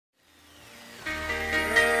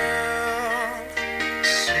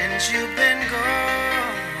since you've been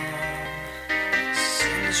gone,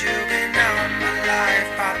 since you've been out of my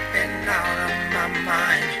life, I've been out of my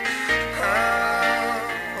mind.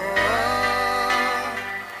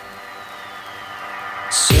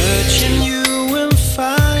 Searching you will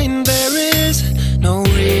find there is no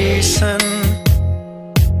reason.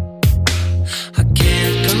 I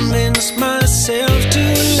can't convince myself to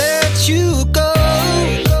let you go.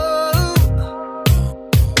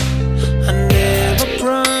 I never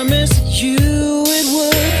promised you it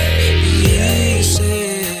would be easy.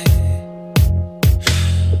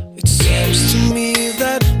 It seems to me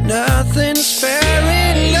that nothing's fair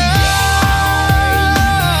in love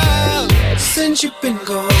since you've been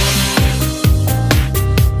gone.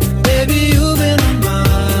 Baby, you've been on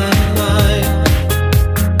my mind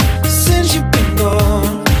since you've been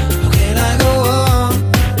gone. How can I go on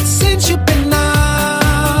since you've been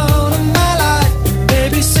out of my life?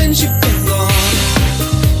 Baby, since you've been gone,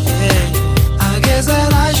 yeah, I guess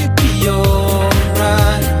that I should be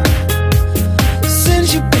alright.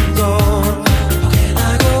 Since you've been gone, how can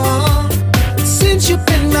I go on since you've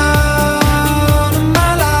been out of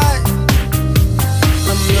my life?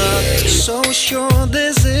 I'm not so sure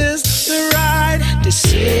this is the right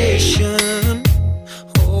decision.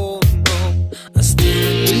 Oh no, I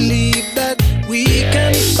still believe that we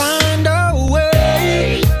can find a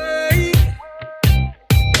way.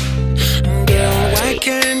 Girl, why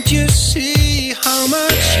can't you see how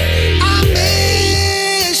much I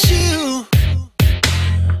miss you?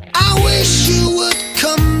 I wish you would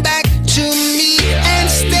come back to me and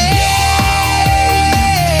stay.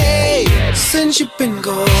 Since you've been